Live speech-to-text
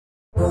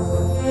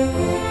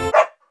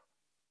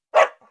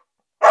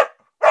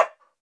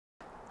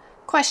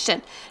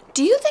Question.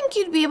 Do you think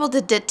you'd be able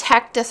to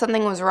detect if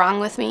something was wrong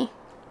with me?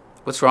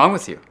 What's wrong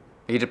with you?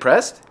 Are you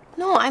depressed?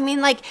 No, I mean,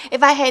 like,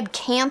 if I had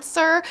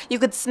cancer, you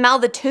could smell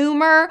the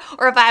tumor,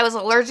 or if I was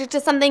allergic to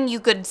something,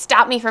 you could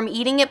stop me from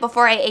eating it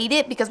before I ate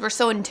it because we're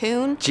so in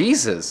tune.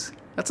 Jesus,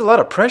 that's a lot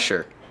of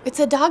pressure. It's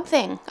a dog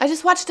thing. I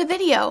just watched a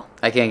video.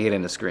 I can't get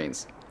into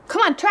screens.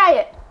 Come on, try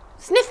it.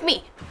 Sniff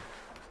me.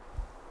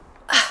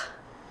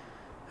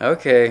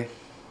 Okay.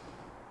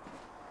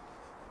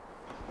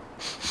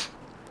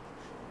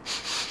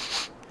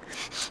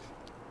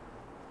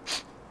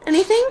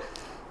 Anything?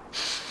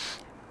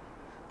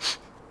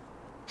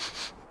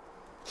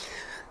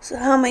 So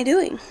how am I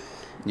doing?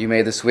 You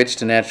made the switch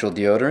to natural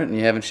deodorant and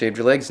you haven't shaved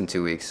your legs in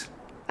 2 weeks.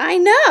 I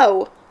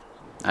know.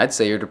 I'd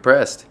say you're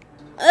depressed.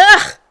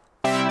 Ugh!